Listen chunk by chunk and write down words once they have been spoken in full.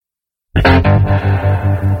You're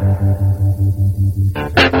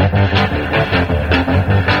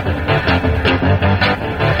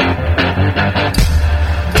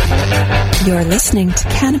listening to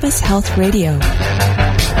Cannabis Health Radio.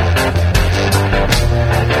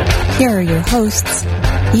 Here are your hosts,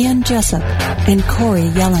 Ian Jessup and Corey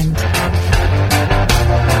Yelland.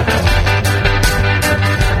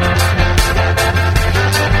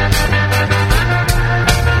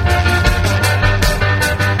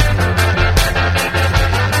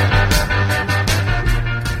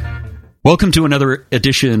 Welcome to another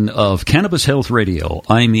edition of Cannabis Health Radio.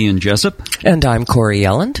 I'm Ian Jessup. And I'm Corey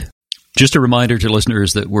Yelland. Just a reminder to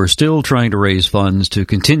listeners that we're still trying to raise funds to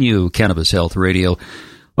continue Cannabis Health Radio.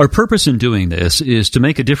 Our purpose in doing this is to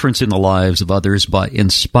make a difference in the lives of others by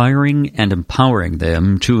inspiring and empowering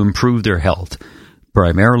them to improve their health,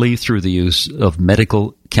 primarily through the use of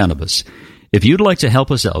medical cannabis. If you'd like to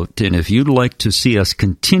help us out, and if you'd like to see us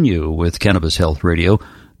continue with Cannabis Health Radio,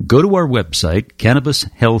 go to our website,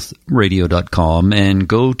 cannabishealthradio.com, and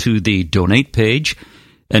go to the donate page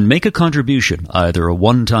and make a contribution, either a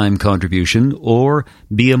one-time contribution or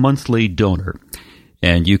be a monthly donor.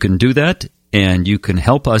 And you can do that, and you can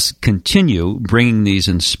help us continue bringing these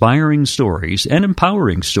inspiring stories and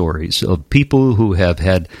empowering stories of people who have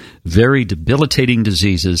had very debilitating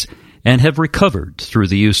diseases and have recovered through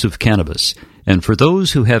the use of cannabis. And for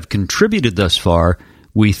those who have contributed thus far,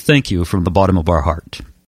 we thank you from the bottom of our heart.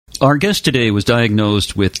 Our guest today was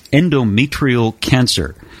diagnosed with endometrial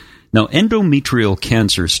cancer. Now, endometrial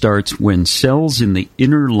cancer starts when cells in the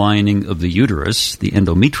inner lining of the uterus, the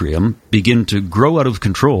endometrium, begin to grow out of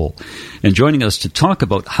control. And joining us to talk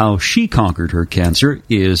about how she conquered her cancer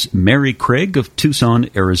is Mary Craig of Tucson,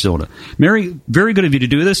 Arizona. Mary, very good of you to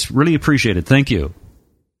do this. Really appreciate it. Thank you.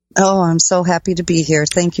 Oh, I'm so happy to be here.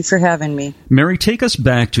 Thank you for having me. Mary, take us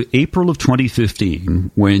back to April of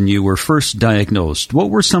 2015 when you were first diagnosed. What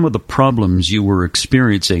were some of the problems you were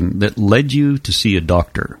experiencing that led you to see a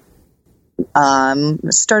doctor?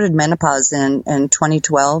 Started menopause in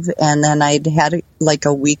 2012, and then I'd had like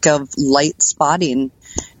a week of light spotting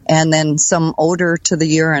and then some odor to the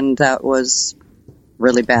urine that was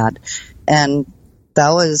really bad. And that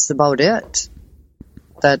was about it.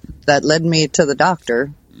 That led me to the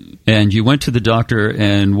doctor. And you went to the doctor,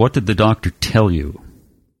 and what did the doctor tell you?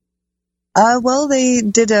 Well, they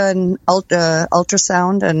did an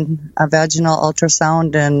ultrasound and a vaginal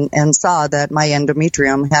ultrasound and saw that my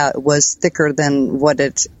endometrium was thicker than what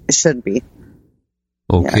it should be.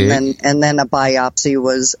 Okay. Yeah, and then a biopsy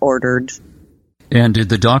was ordered. And did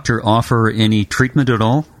the doctor offer any treatment at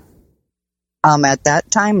all? At that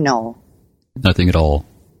time, no. Nothing at all?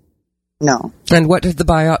 No. And what did the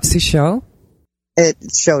biopsy show? It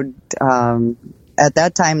showed, at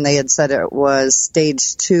that time they had said it was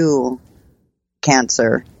stage 2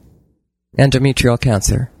 cancer. Endometrial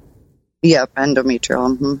cancer. Yep,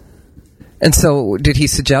 endometrial. Mm-hmm. And so did he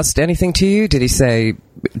suggest anything to you? Did he say,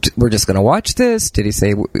 we're just going to watch this? Did he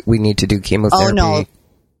say, we need to do chemotherapy? Oh, no.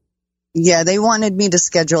 Yeah, they wanted me to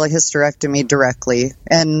schedule a hysterectomy directly,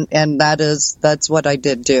 and that's what I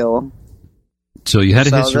did do. So you had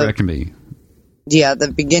a hysterectomy?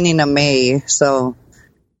 The beginning of May. So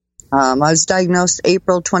I was diagnosed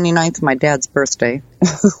April 29th, my dad's birthday,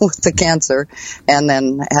 with the cancer, and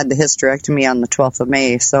then had the hysterectomy on the 12th of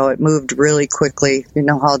May. So it moved really quickly. You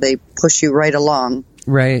know how they push you right along.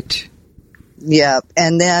 Right. Yeah,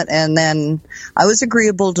 and then I was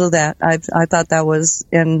agreeable to that. I thought that was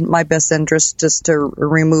in my best interest, just to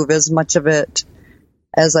remove as much of it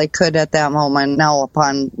as I could at that moment. Now,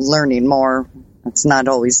 upon learning more, it's not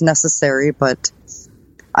always necessary, but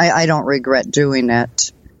I don't regret doing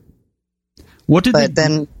it. What did they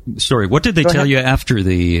tell you after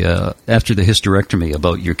the hysterectomy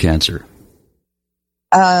about your cancer?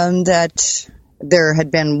 That there had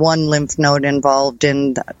been one lymph node involved,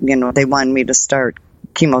 and they wanted me to start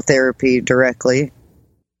chemotherapy directly.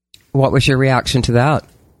 What was your reaction to that?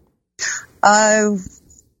 I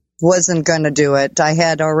wasn't going to do it. I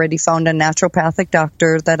had already found a naturopathic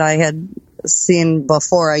doctor that I had seen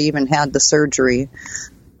before I even had the surgery.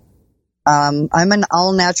 I'm an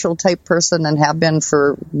all-natural type person and have been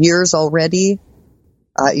for years already.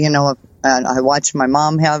 I watched my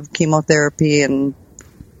mom have chemotherapy and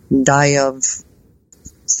die of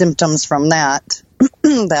symptoms from that.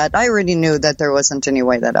 That I already knew that there wasn't any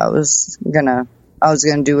way that I was gonna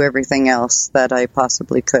do everything else that I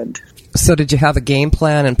possibly could. So did you have a game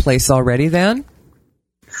plan in place already then?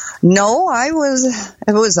 No, it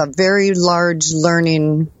was a very large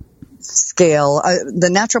learning scale. The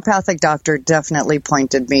naturopathic doctor definitely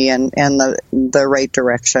pointed me in the right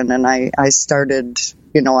direction, and I started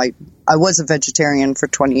I was a vegetarian for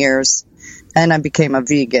 20 years, and I became a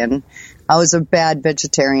vegan. I was a bad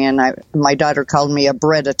vegetarian. My daughter called me a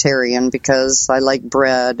breaditarian because I like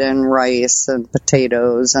bread and rice and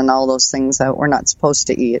potatoes and all those things that we're not supposed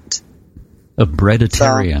to eat. A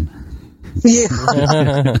breaditarian. So,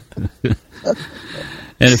 yeah.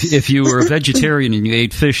 And if you were a vegetarian and you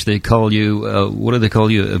ate fish, they call you, what do they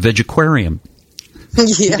call you, a vegetarian?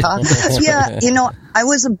 Yeah. I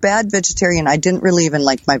was a bad vegetarian. I didn't really even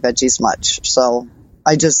like my veggies much, so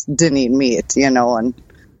I just didn't eat meat, and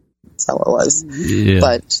that's how it was. Yeah.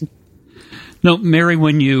 But no, Mary,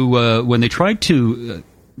 when they tried to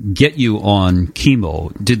get you on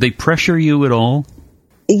chemo, did they pressure you at all?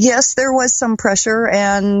 yes, there was some pressure,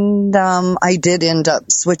 and I did end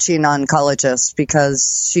up switching oncologists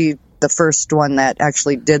because the first one that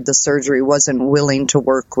actually did the surgery, wasn't willing to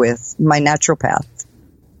work with my naturopath.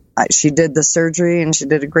 She did the surgery and she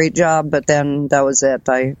did a great job, but then that was it.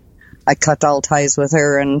 I cut all ties with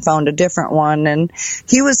her and found a different one, and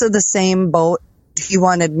he was in the same boat. He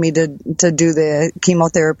wanted me to do the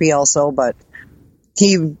chemotherapy also, but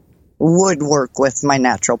he would work with my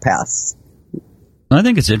naturopath. I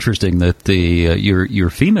think it's interesting that your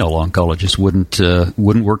female oncologist wouldn't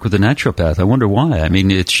work with a naturopath. I wonder why. I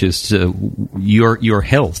mean, it's just your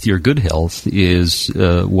health, your good health, is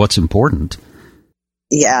what's important.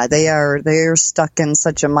 Yeah, they are stuck in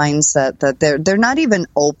such a mindset that they're not even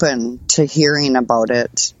open to hearing about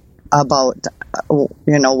it, about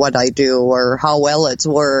what I do or how well it's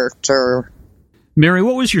worked. Or Mary,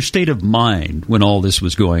 what was your state of mind when all this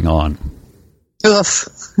was going on? Ugh.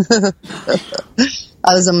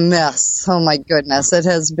 I was a mess. Oh my goodness. It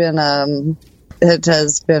has been a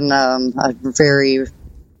very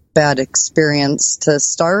bad experience to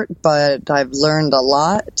start, but I've learned a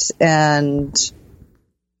lot, and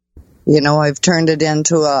I've turned it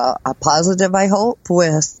into a positive, I hope,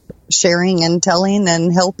 with sharing and telling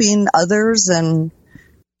and helping others. And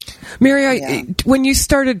Mary, when you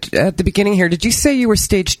started at the beginning here, did you say you were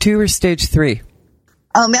stage 2 or stage 3?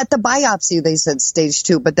 At the biopsy, they said stage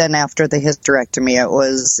 2, but then after the hysterectomy, it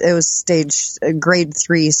was grade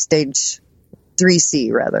 3, stage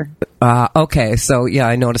 3C rather. Okay, so yeah,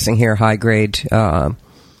 I'm noticing here high grade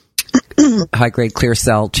clear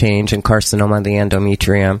cell change and carcinoma of the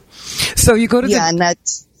endometrium. So you go to and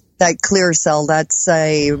that clear cell, that's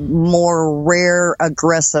a more rare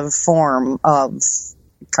aggressive form of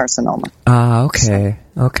carcinoma.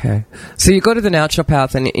 Okay. So you go to the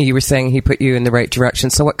naturopath, and you were saying he put you in the right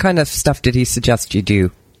direction. So what kind of stuff did he suggest you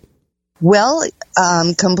do? Well,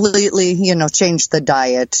 completely, change the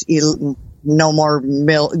diet. No more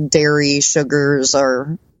milk, dairy, sugars,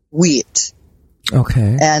 or wheat.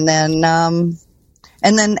 Okay. And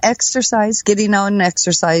then exercise, getting out and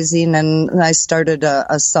exercising, and I started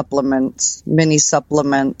a supplement, mini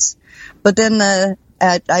supplements. But then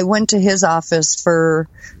I went to his office for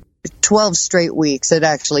 12 straight weeks. It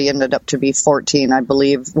actually ended up to be 14, I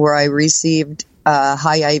believe, where I received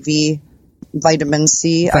high IV vitamin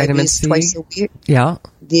C. Vitamin IVs C? Twice a week. Yeah.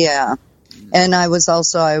 Yeah. And I was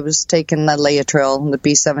taking the Laetrile, the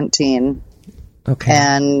B17. Okay.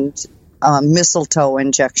 And mistletoe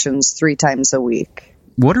injections 3 times a week.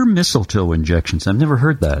 What are mistletoe injections? I've never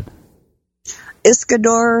heard that.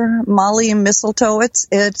 Iscador, Molly, and mistletoe.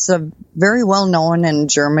 It's a very well known in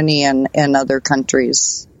Germany and other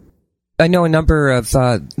countries. I know a number of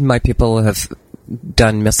my people have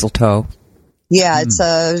done mistletoe. Yeah, it's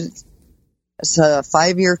a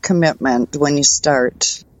 5-year commitment when you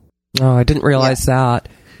start. Oh, I didn't realize that.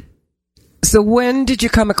 So when did you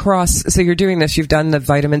come across, so you're doing this, you've done the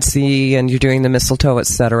vitamin C and you're doing the mistletoe,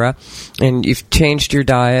 etc., and you've changed your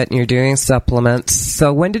diet and you're doing supplements.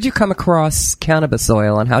 So when did you come across cannabis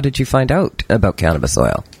oil, and how did you find out about cannabis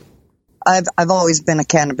oil? I've always been a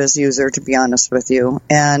cannabis user, to be honest with you.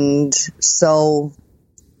 And so,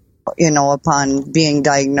 upon being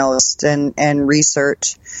diagnosed and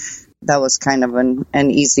research, that was kind of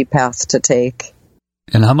an easy path to take.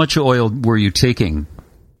 And how much oil were you taking?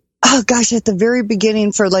 Oh, gosh, at the very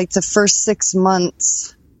beginning, for like the first 6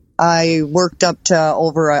 months, I worked up to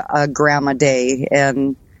over a gram a day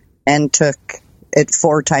and took it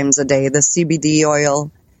 4 times a day. The CBD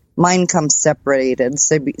oil, mine comes separated,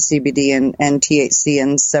 CBD and THC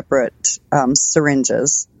in separate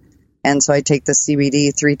syringes. And so I take the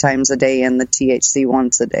CBD 3 times a day and the THC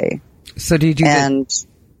once a day. So do you do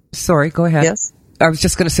Sorry, go ahead. Yes? I was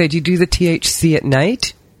just going to say, do you do the THC at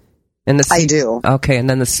night? I do. Okay, and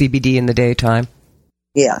then the CBD in the daytime?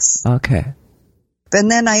 Yes. Okay.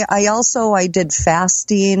 And then I did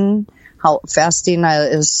fasting how fasting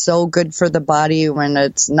is so good for the body when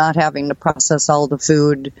it's not having to process all the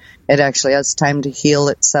food. It actually has time to heal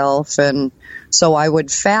itself. And so I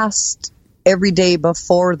would fast every day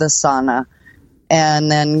before the sauna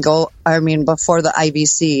and then before the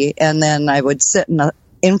IVC. And then I would sit in the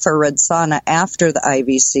infrared sauna after the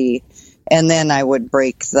IVC. And then I would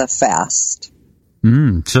break the fast.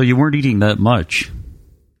 So you weren't eating that much?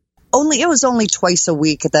 It was only twice a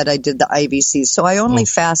week that I did the IVC, so I only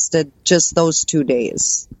fasted just those 2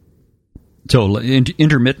 days. So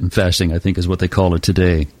intermittent fasting, I think, is what they call it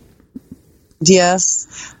today.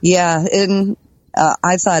 Yes, yeah, and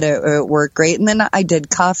I thought it worked great. And then I did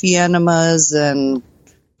coffee enemas and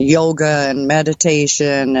yoga and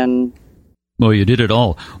meditation and. Well, you did it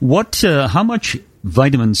all. How much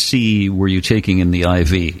vitamin C were you taking in the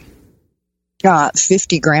IV?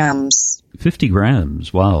 50 grams. 50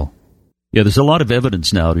 grams, wow. Yeah, there's a lot of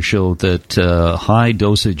evidence now to show that high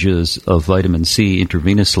dosages of vitamin C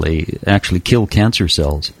intravenously actually kill cancer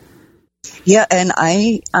cells. Yeah, and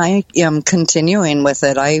I am continuing with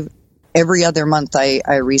it. Every other month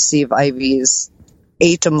I receive IVs,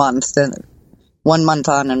 8 a month, and 1 month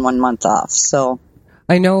on and 1 month off. So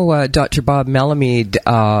I know Dr. Bob Melamede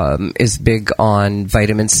is big on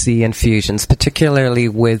vitamin C infusions, particularly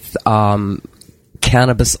with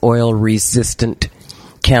cannabis oil resistant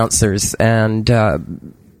cancers. And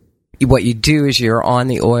what you do is you're on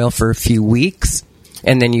the oil for a few weeks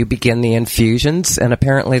and then you begin the infusions, and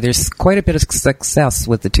apparently there's quite a bit of success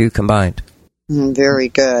with the two combined. Very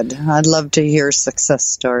good. I'd love to hear success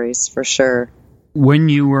stories for sure. When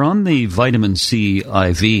you were on the vitamin C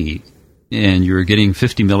IV and you were getting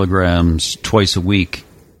 50 milligrams twice a week,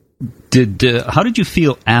 how did you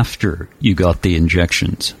feel after you got the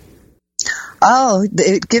injections? Oh,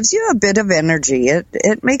 it gives you a bit of energy.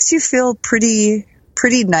 It makes you feel pretty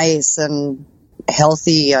nice and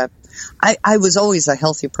healthy. I was always a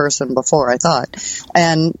healthy person before, I thought.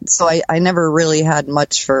 And so I never really had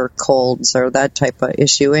much for colds or that type of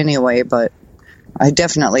issue anyway, but I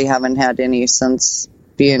definitely haven't had any since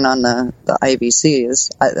being on the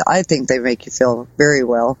IVCs. I think they make you feel very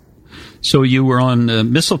well. So you were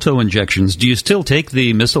on mistletoe injections. Do you still take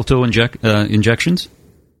the mistletoe injections?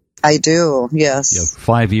 I do, yes. Yeah,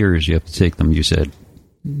 5 years you have to take them, you said.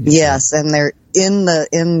 Yes, and they're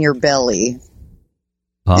in your belly.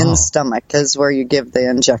 In the stomach is where you give the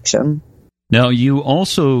injection. Now, you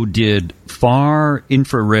also did far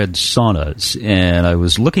infrared saunas, and I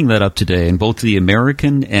was looking that up today, and both the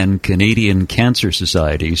American and Canadian Cancer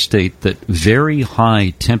Society state that very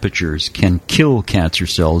high temperatures can kill cancer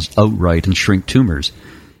cells outright and shrink tumors.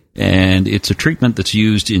 And it's a treatment that's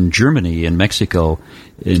used in Germany and Mexico,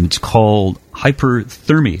 and it's called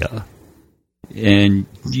hyperthermia. And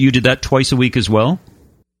you did that twice a week as well?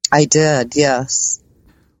 I did, yes.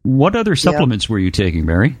 What other supplements were you taking,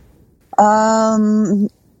 Mary? Curcumin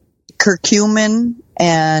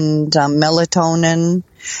and melatonin.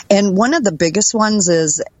 And one of the biggest ones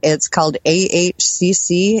it's called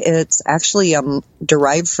AHCC. It's actually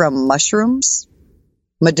derived from mushrooms,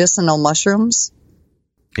 medicinal mushrooms.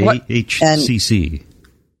 AHCC.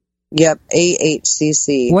 Yep,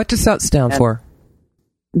 AHCC. What does that stand for?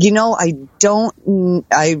 You know,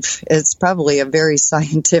 it's probably a very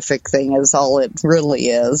scientific thing is all it really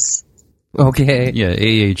is. Okay. Yeah,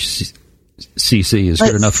 AHCC is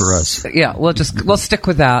good enough for us. Yeah, we'll stick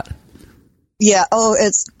with that. Yeah,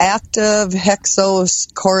 it's active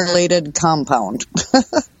hexocorrelated compound.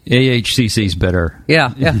 AHCC is better.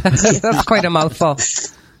 Yeah. That's quite a mouthful.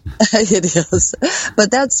 It is. But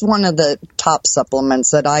that's one of the top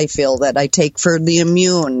supplements that I feel that I take for the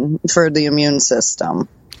immune system.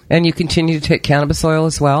 And you continue to take cannabis oil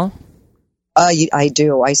as well? I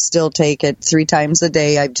do. I still take it 3 times a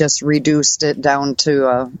day. I've just reduced it down to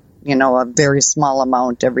a very small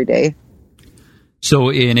amount every day. So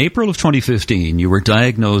in April of 2015, you were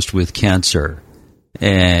diagnosed with cancer.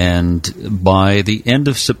 And by the end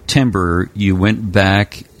of September, you went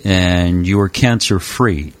back and you were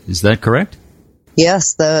cancer-free. Is that correct?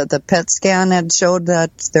 Yes, the PET scan had showed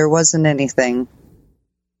that there wasn't anything.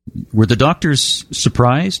 Were the doctors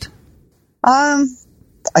surprised? I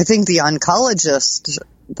think the oncologist,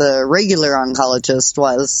 the regular oncologist,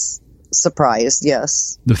 was surprised,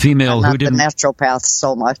 yes. The female who didn't... Not the naturopath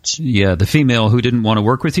so much. Yeah, the female who didn't want to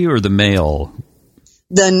work with you, or the male?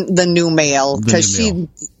 The new male, because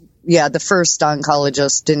the first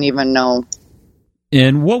oncologist didn't even know.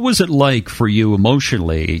 And what was it like for you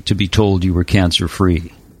emotionally to be told you were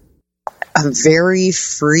cancer-free? Very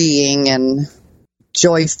freeing and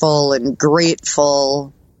joyful and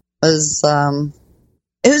grateful. It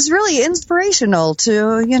was really inspirational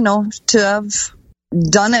to have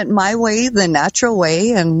done it my way, the natural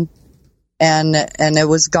way, and it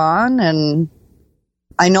was gone. And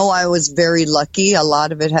I know I was very lucky. A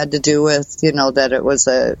lot of it had to do with, that it was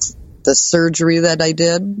the surgery that I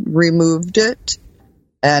did removed it,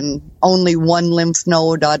 and only one lymph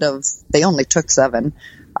node they only took 7,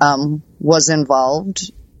 was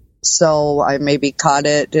involved. So I maybe caught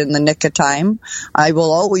it in the nick of time. I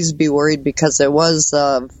will always be worried because it was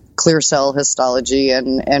clear cell histology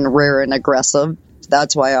and rare and aggressive.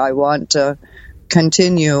 That's why I want to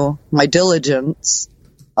continue my diligence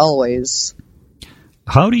always.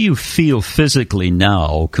 How do you feel physically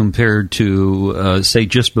now compared to, say,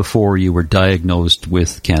 just before you were diagnosed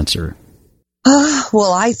with cancer?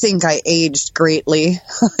 Well, I think I aged greatly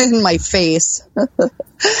in my face.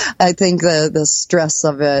 I think the stress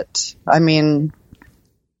of it, I mean,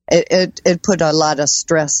 it put a lot of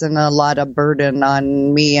stress and a lot of burden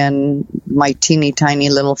on me and my teeny tiny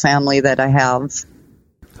little family that I have.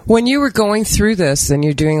 When you were going through this and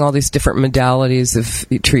you're doing all these different modalities of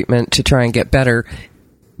treatment to try and get better,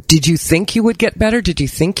 did you think you would get better? Did you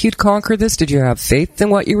think you'd conquer this? Did you have faith in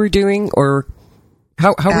what you were doing? Or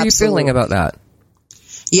how were you feeling about that?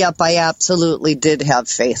 Yep, I absolutely did have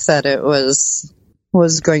faith that it was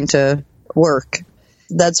going to work.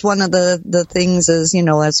 That's one of the things is,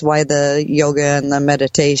 that's why the yoga and the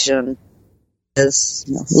meditation is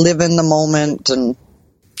live in the moment. And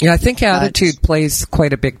yeah, I think attitude plays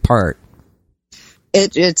quite a big part. I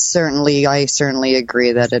certainly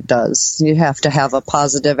agree that it does. You have to have a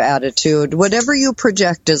positive attitude. Whatever you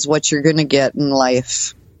project is what you're going to get in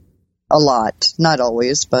life. A lot. Not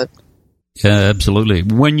always, but... Yeah, absolutely.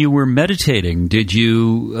 When you were meditating, did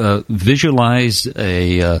you visualize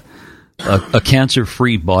a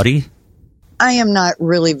cancer-free body? I am not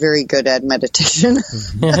really very good at meditation.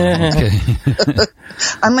 Okay.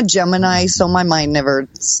 I'm a Gemini, so my mind never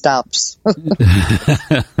stops.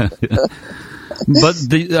 But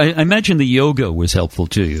I imagine the yoga was helpful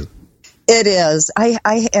to you. It is. I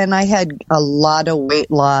had a lot of weight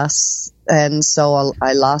loss, and so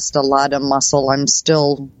I lost a lot of muscle. I'm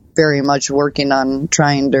still very much working on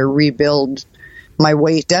trying to rebuild my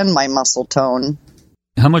weight and my muscle tone.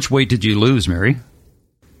 How much weight did you lose, Mary?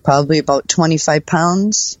 Probably about 25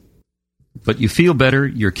 pounds. But you feel better,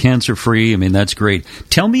 you're cancer-free. I mean, that's great.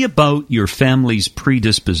 Tell me about your family's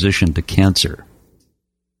predisposition to cancer.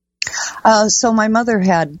 So my mother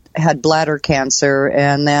had bladder cancer,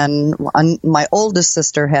 and then my oldest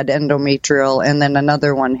sister had endometrial, and then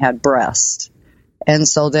another one had breast. And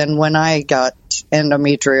so then when I got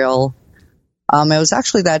endometrial, it was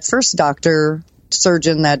actually that first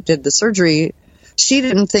surgeon that did the surgery. She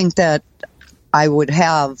didn't think that I would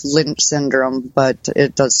have Lynch syndrome, but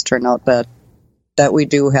it does turn out that we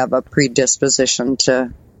do have a predisposition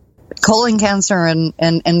to colon cancer and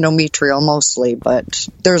endometrial mostly, but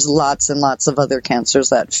there's lots and lots of other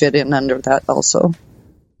cancers that fit in under that also.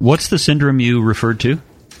 What's the syndrome you referred to?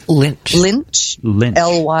 Lynch. Lynch.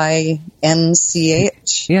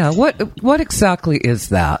 Yeah, what exactly is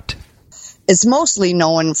that? It's mostly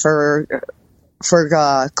known for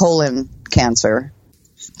colon cancer.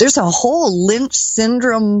 There's a whole Lynch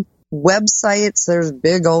syndrome websites. There's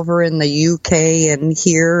big over in the UK and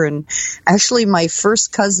here. And actually, my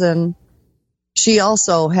first cousin, she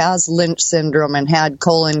also has Lynch syndrome and had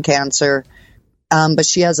colon cancer, but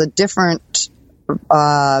she has a different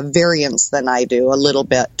variance than I do, a little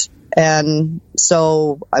bit. And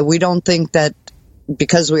so we don't think that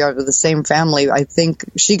because we are the same family, I think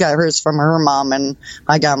she got hers from her mom and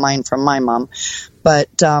I got mine from my mom. But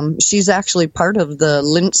she's actually part of the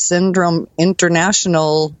Lynch Syndrome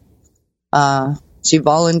International. She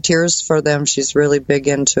volunteers for them. She's really big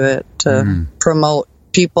into it to promote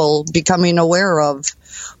people becoming aware of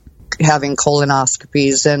having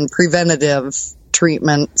colonoscopies and preventative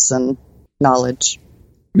treatments and knowledge.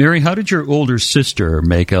 Mary, how did your older sister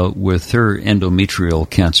make out with her endometrial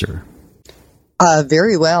cancer?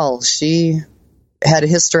 Very well. She had a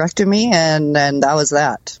hysterectomy, and that was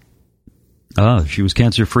that. Ah, she was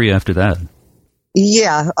cancer-free after that.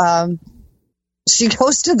 Yeah. She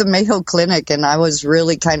goes to the Mayo Clinic, and I was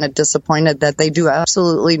really kind of disappointed that they do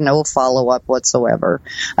absolutely no follow-up whatsoever.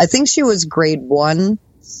 I think she was grade 1,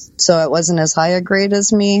 so it wasn't as high a grade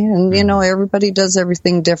as me. And, everybody does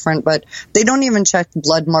everything different, but they don't even check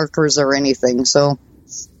blood markers or anything. So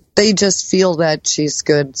they just feel that she's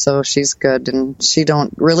good, so she's good, and she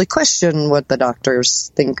don't really question what the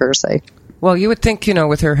doctors think or say. Well, you would think,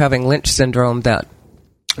 with her having Lynch syndrome, that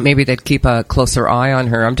maybe they'd keep a closer eye on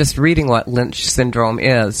her. I'm just reading what Lynch syndrome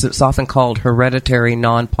is. It's often called hereditary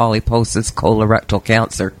non-polyposis colorectal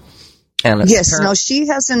cancer. And it's yes, no, she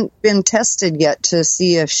hasn't been tested yet to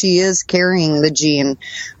see if she is carrying the gene.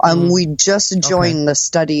 We just joined the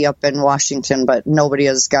study up in Washington, but nobody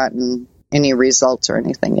has gotten any results or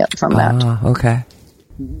anything yet from that. Okay.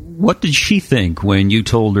 What did she think when you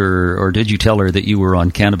told her, or did you tell her that you were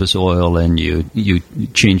on cannabis oil and you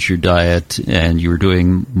changed your diet and you were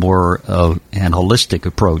doing more of an holistic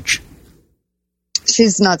approach?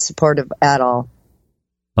 She's not supportive at all.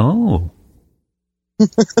 Oh.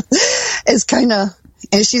 It's kind of,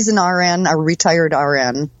 and she's an RN, a retired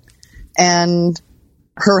RN, and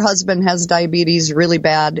her husband has diabetes really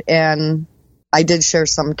bad, and I did share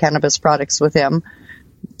some cannabis products with him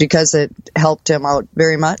because it helped him out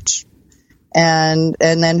very much. And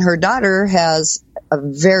then her daughter has a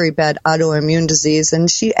very bad autoimmune disease, and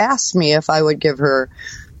she asked me if I would give her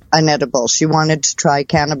an edible. She wanted to try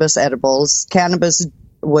cannabis edibles. Cannabis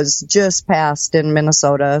was just passed in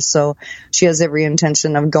Minnesota, so she has every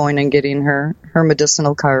intention of going and getting her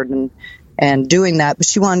medicinal card and doing that, but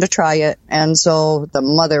she wanted to try it, and so the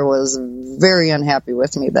mother was very unhappy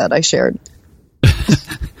with me that I shared.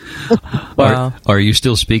 Wow. Are you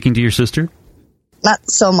still speaking to your sister? Not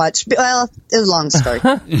so much. Well, it's a long story.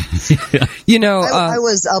 You know, I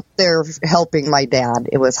was up there helping my dad.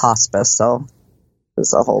 It was hospice, so it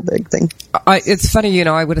was a whole big thing. It's funny, you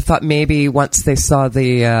know, I would have thought maybe once they saw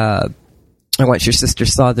once your sister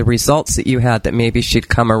saw the results that you had, that maybe she'd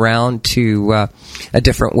come around to a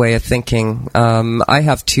different way of thinking. I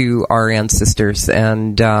have 2 RN sisters,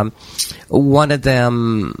 and one of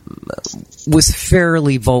them was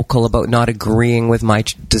fairly vocal about not agreeing with my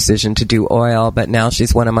decision to do oil, but now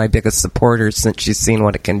she's one of my biggest supporters since she's seen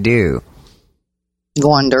what it can do.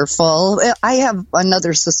 Wonderful. I have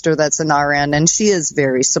another sister that's an RN, and she is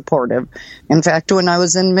very supportive. In fact, when I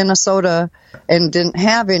was in Minnesota and didn't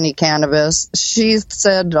have any cannabis, she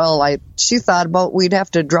said, she thought about we'd have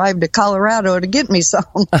to drive to Colorado to get me some.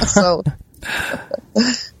 So,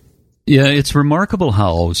 yeah, it's remarkable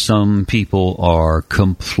how some people are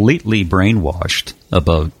completely brainwashed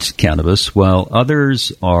about cannabis, while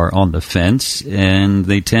others are on the fence and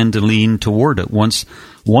they tend to lean toward it once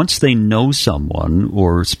they know someone,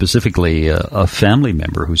 or specifically a family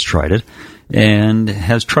member who's tried it and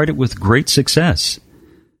has tried it with great success.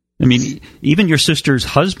 I mean, even your sister's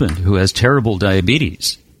husband, who has terrible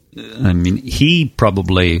diabetes, I mean, he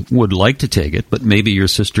probably would like to take it, but maybe your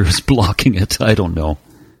sister is blocking it. I don't know.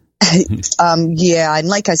 Yeah, and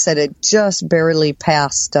like I said, it just barely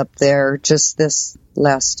passed up there just this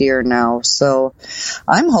last year now. So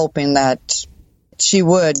I'm hoping that she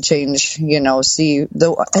would change,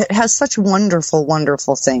 it has such wonderful,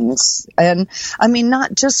 wonderful things. And I mean,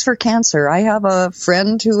 not just for cancer. I have a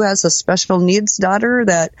friend who has a special needs daughter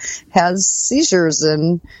that has seizures,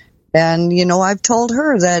 and I've told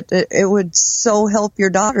her that it would so help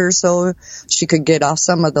your daughter so she could get off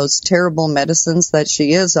some of those terrible medicines that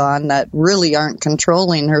she is on that really aren't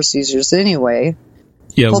controlling her seizures anyway.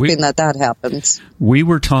 Yeah, hoping that happens. We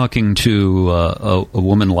were talking to a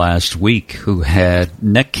woman last week who had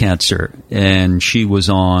neck cancer, and she was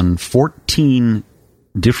on 14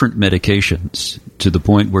 different medications to the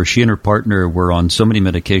point where she and her partner were on so many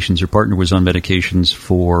medications. Her partner was on medications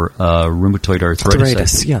for rheumatoid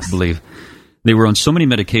arthritis, yes. I believe. They were on so many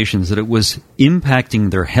medications that it was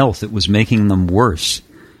impacting their health. It was making them worse.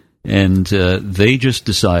 And they just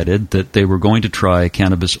decided that they were going to try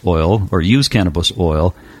cannabis oil, or use cannabis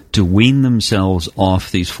oil, to wean themselves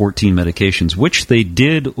off these 14 medications, which they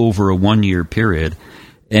did over a 1-year period.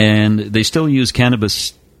 And they still use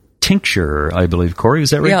cannabis tincture, I believe. Corey,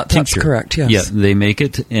 is that right? Yeah, tincture. That's correct, yes. Yeah, they make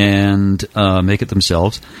it and make it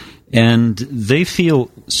themselves. And they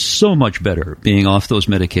feel so much better being off those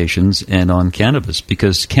medications and on cannabis,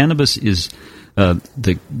 because cannabis is...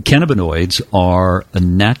 the cannabinoids are a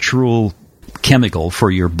natural chemical for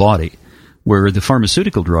your body, where the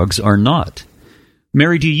pharmaceutical drugs are not.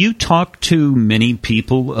 Mary, do you talk to many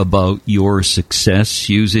people about your success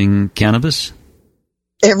using cannabis?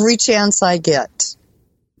 Every chance I get.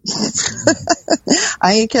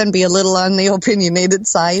 I can be a little on the opinionated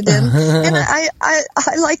side, and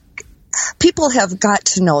I like, people have got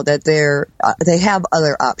to know that they have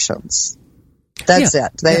other options. That's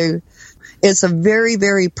it. It's a very,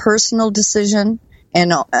 very personal decision,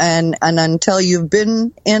 and until you've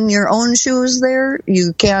been in your own shoes there,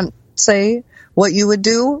 you can't say what you would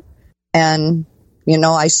do. And,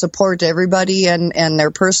 I support everybody and their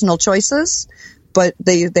personal choices, but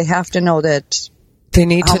they have to know that they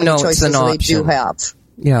need to know it's an option. They do have.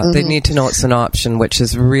 Yeah, they need to know it's an option, which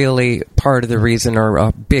is really part of the reason, or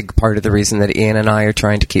a big part of the reason, that Ian and I are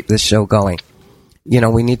trying to keep this show going.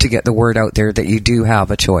 We need to get the word out there that you do have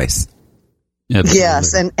a choice. Absolutely.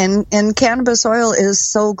 Yes, and cannabis oil is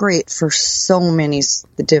so great for so many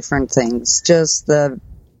different things. Just the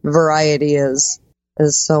variety is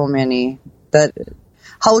so many that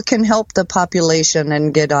how it can help the population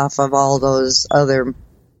and get off of all those other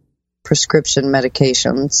prescription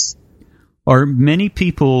medications. Are many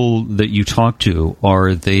people that you talk to,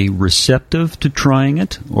 are they receptive to trying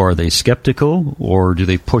it, or are they skeptical, or do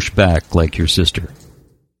they push back like your sister?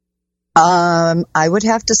 I would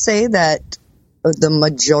have to say that the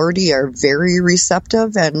majority are very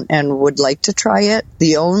receptive and would like to try it.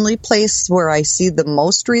 The only place where I see the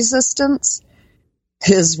most resistance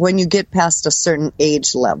is when you get past a certain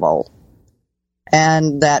age level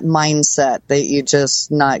and that mindset that you're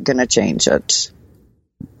just not going to change it.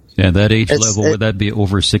 Yeah, that age level, would that be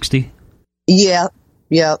over 60? Yeah,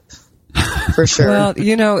 yep, for sure. Well,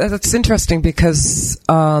 that's interesting because,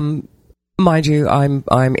 mind you, I'm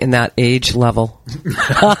in that age level.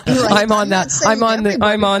 I'm on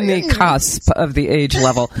the cusp of the age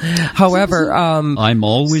level. However, I'm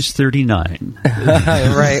always 39.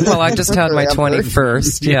 Right. Well, I just had my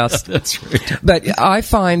 21st. Yes, that's right. But I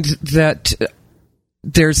find that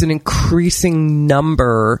there's an increasing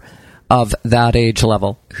number of that age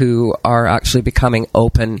level who are actually becoming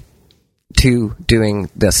open to doing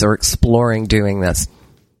this or exploring doing this.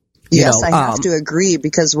 Yes, I have to agree,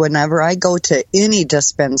 because whenever I go to any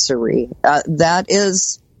dispensary,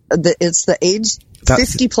 it's the age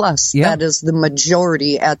 50 plus. Yeah. That is the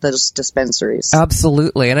majority at those dispensaries.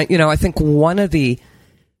 Absolutely. And I think one of the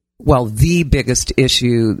biggest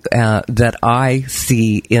issue that I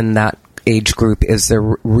see in that age group is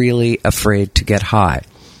they're really afraid to get high.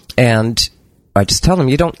 And I just tell them,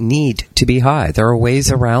 you don't need to be high. There are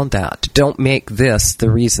ways around that. Don't make this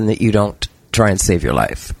the reason that you don't try and save your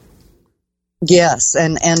life. Yes,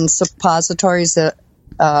 and suppositories that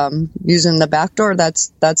using the back door,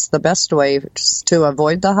 that's the best way to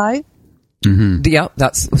avoid the high. Mm-hmm. Yeah,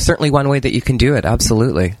 that's certainly one way that you can do it.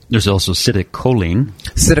 Absolutely. There's also citicoline.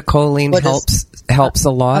 Citicoline helps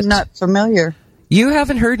a lot. I'm not familiar. You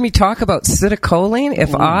haven't heard me talk about citicoline?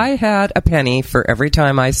 If I had a penny for every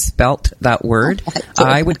time I spelt that word,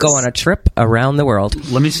 I would go on a trip around the world.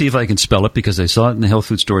 Let me see if I can spell it, because I saw it in the health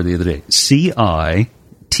food store the other day. Citicoline.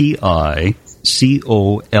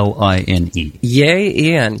 Yay,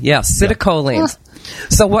 Ian. Yes, citicoline. Yeah.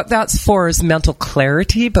 So what that's for is mental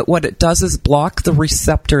clarity, but what it does is block the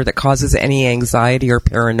receptor that causes any anxiety or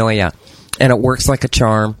paranoia, and it works like a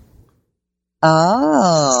charm.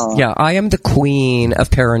 Oh. Yeah, I am the queen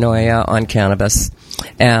of paranoia on cannabis,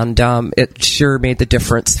 and it sure made the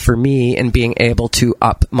difference for me in being able to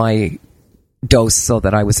up my dose so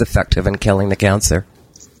that I was effective in killing the cancer.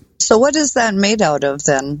 So what is that made out of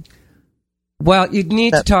then? Well, you'd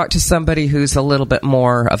need to talk to somebody who's a little bit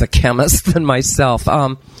more of a chemist than myself.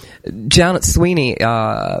 Janet Sweeney.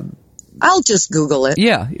 I'll just Google it.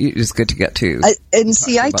 Yeah, it's good to get to.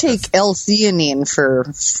 I take L-theanine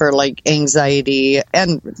for like anxiety,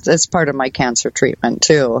 and it's part of my cancer treatment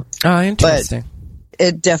too. Oh, interesting.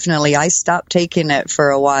 But I stopped taking it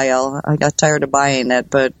for a while. I got tired of buying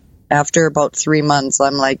it, but after about 3 months,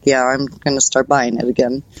 I'm like, yeah, I'm going to start buying it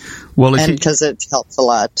again. Well, because it helps a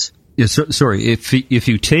lot. Yeah, if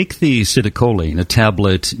you take the citicoline, a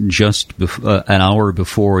tablet, just an hour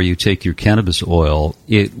before you take your cannabis oil,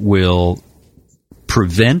 it will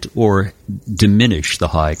prevent or diminish the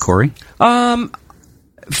high, Corey?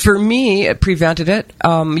 For me, it prevented it.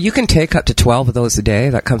 You can take up to 12 of those a day.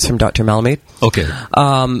 That comes from Dr. Malamud. Okay.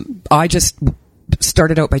 I just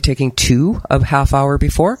started out by taking 2 a half hour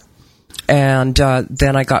before, and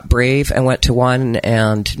then I got brave and went to 1,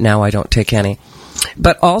 and now I don't take any.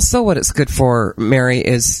 But also what it's good for, Mary,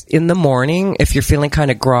 is in the morning, if you're feeling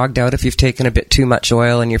kind of grogged out, if you've taken a bit too much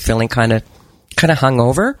oil and you're feeling kind of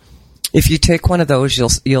hungover, if you take one of those,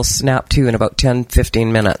 you'll snap to in about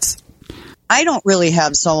 10-15 minutes. I don't really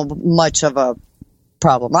have so much of a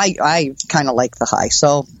problem. I kind of like the high.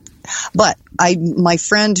 But my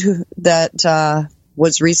friend that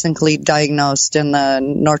was recently diagnosed in the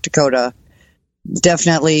North Dakota,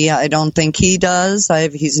 definitely, I don't think he does.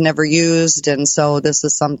 He's never used, and so this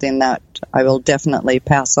is something that I will definitely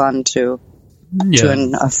pass on to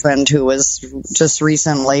a friend who was just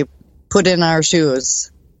recently put in our shoes.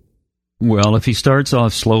 Well, if he starts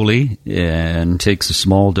off slowly and takes a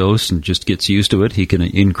small dose and just gets used to it, he can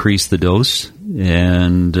increase the dose.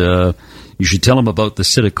 And you should tell him about the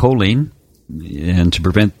citicoline, and to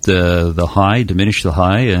prevent the high, diminish the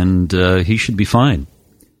high, and he should be fine.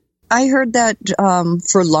 I heard that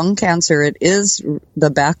for lung cancer, it is the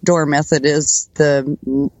backdoor method is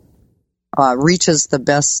reaches the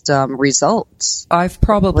best results.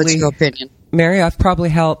 What's your opinion? Mary, I've probably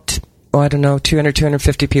helped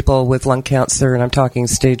 250 people with lung cancer, and I'm talking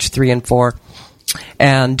stage 3 and 4.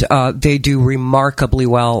 And they do remarkably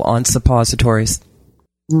well on suppositories.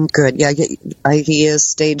 Good. Yeah, he is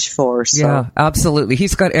stage 4. So. Yeah, absolutely.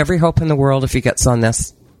 He's got every hope in the world if he gets on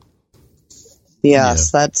this.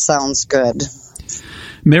 Yes, that sounds good.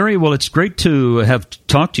 Mary, well, it's great to have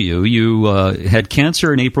talked to you. You had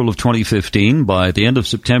cancer in April of 2015. By the end of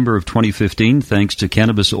September of 2015, thanks to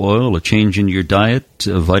cannabis oil, a change in your diet,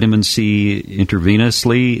 vitamin C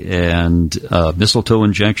intravenously, and mistletoe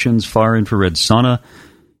injections, far-infrared sauna,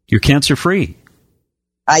 you're cancer-free.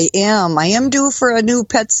 I am due for a new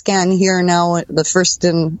PET scan here now, the first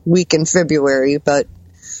week in February, but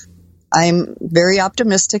I'm very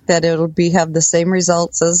optimistic that it'll have the same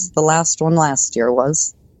results as the last one last year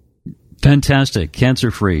was. Fantastic.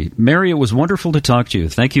 Cancer-free. Mary, it was wonderful to talk to you.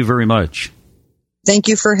 Thank you very much. Thank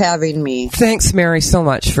you for having me. Thanks, Mary, so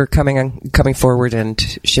much for coming forward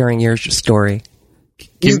and sharing your story.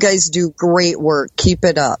 You guys do great work. Keep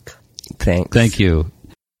it up. Thanks. Thank you.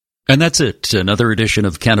 And that's it. Another edition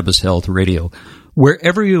of Cannabis Health Radio.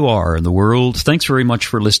 Wherever you are in the world, thanks very much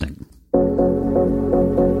for listening.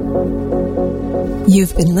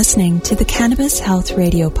 You've been listening to the Cannabis Health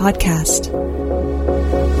Radio podcast.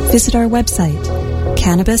 Visit our website,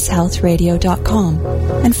 cannabishealthradio.com,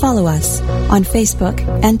 and follow us on Facebook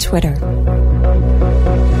and Twitter.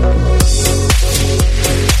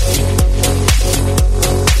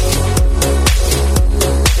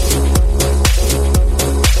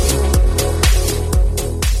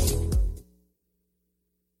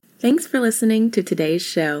 Thanks for listening to today's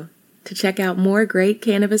show. To check out more great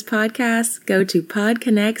cannabis podcasts, go to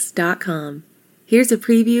podconnects.com. Here's a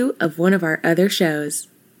preview of one of our other shows.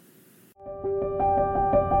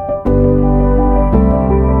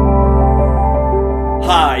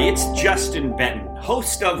 Hi, it's Justin Benton,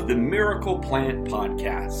 host of the Miracle Plant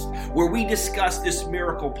Podcast, where we discuss this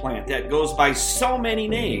miracle plant that goes by so many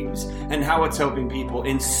names and how it's helping people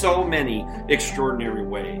in so many extraordinary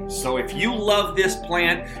ways. So if you love this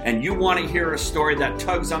plant and you want to hear a story that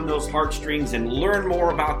tugs on those heartstrings and learn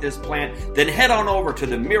more about this plant, then head on over to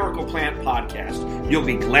the Miracle Plant Podcast. You'll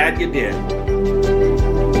be glad you did.